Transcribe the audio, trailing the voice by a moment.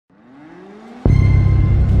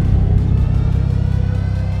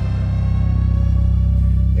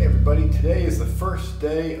first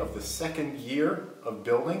day of the second year of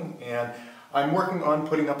building, and I'm working on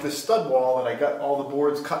putting up this stud wall that I got all the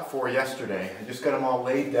boards cut for yesterday. I just got them all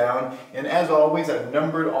laid down, and as always I've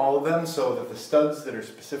numbered all of them so that the studs that are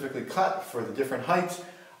specifically cut for the different heights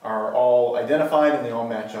are all identified and they all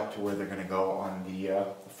match up to where they're going to go on the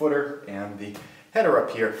footer and the header up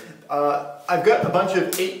here. I've got a bunch of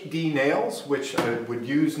 8D nails, which I would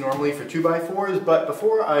use normally for 2x4s, but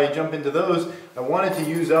before I jump into those, I wanted to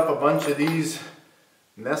use up a bunch of these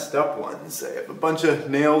messed up ones. I have a bunch of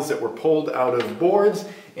nails that were pulled out of boards,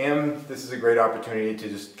 and this is a great opportunity to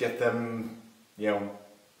just get them,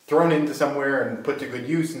 thrown into somewhere and put to good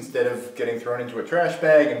use instead of getting thrown into a trash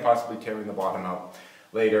bag and possibly tearing the bottom out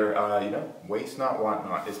later. Waste not, want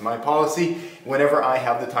not is my policy whenever I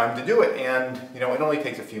have the time to do it, and it only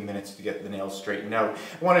takes a few minutes to get the nails straightened out.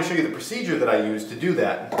 I want to show you the procedure that I use to do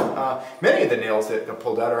that. Many of the nails that got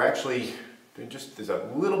pulled out are actually there's a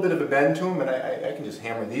little bit of a bend to them, and I can just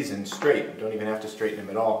hammer these in straight. Don't even have to straighten them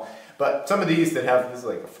at all. But some of these that have, this is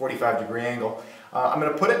like a 45-degree angle, I'm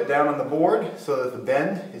going to put it down on the board so that the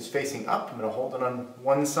bend is facing up. I'm going to hold it on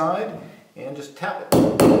one side and just tap it.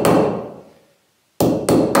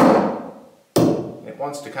 It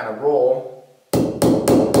wants to kind of roll.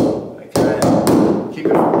 I kind of keep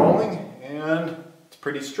it rolling, and it's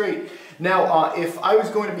pretty straight. Now, if I was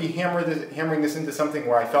going to be hammering this into something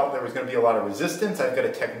where I felt there was going to be a lot of resistance, I've got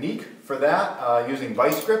a technique for that using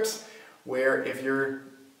vice grips, where if you're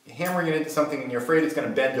hammering it into something and you're afraid it's going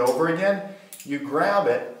to bend over again, you grab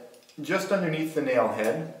it just underneath the nail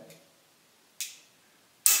head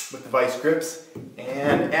with the vice grips,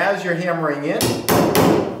 and as you're hammering in,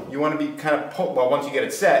 you want to be kind of, once you get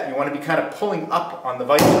it set, you want to be kind of pulling up on the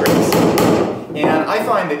vice grips. And I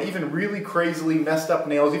find that even really crazily messed up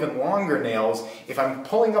nails, even longer nails, if I'm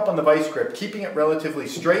pulling up on the vice grip, keeping it relatively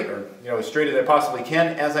straight, or as straight as I possibly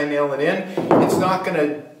can as I nail it in, it's not going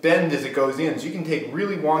to bend as it goes in. So you can take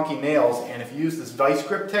really wonky nails, and if you use this vice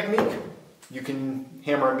grip technique, you can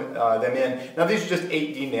hammer them in. Now these are just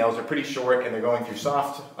 8D nails, they're pretty short, and they're going through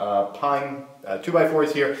soft pine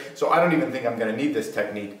 2x4s here, so I don't even think I'm going to need this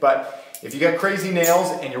technique. But if you got crazy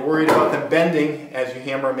nails and you're worried about them bending as you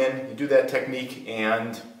hammer them in, you do that technique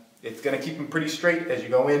and it's going to keep them pretty straight as you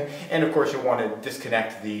go in. And of course you'll want to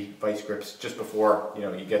disconnect the vice grips just before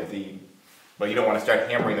you get the, you don't want to start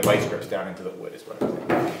hammering the vice grips down into the wood is what I'm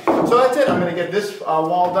saying. So that's it. I'm going to get this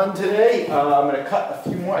wall done today. I'm going to cut a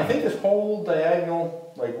few more. I think this whole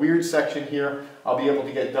diagonal, weird section here, I'll be able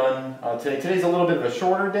to get done today. Today's a little bit of a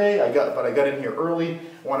shorter day, but I got in here early.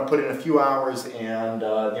 I want to put in a few hours, and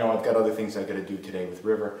I've got other things I got to do today with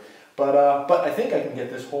River. But I think I can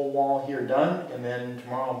get this whole wall here done, and then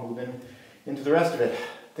tomorrow I'll move into the rest of it.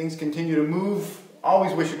 Things continue to move.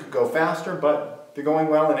 Always wish it could go faster, but they're going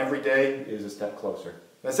well, and every day is a step closer.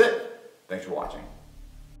 That's it. Thanks for watching.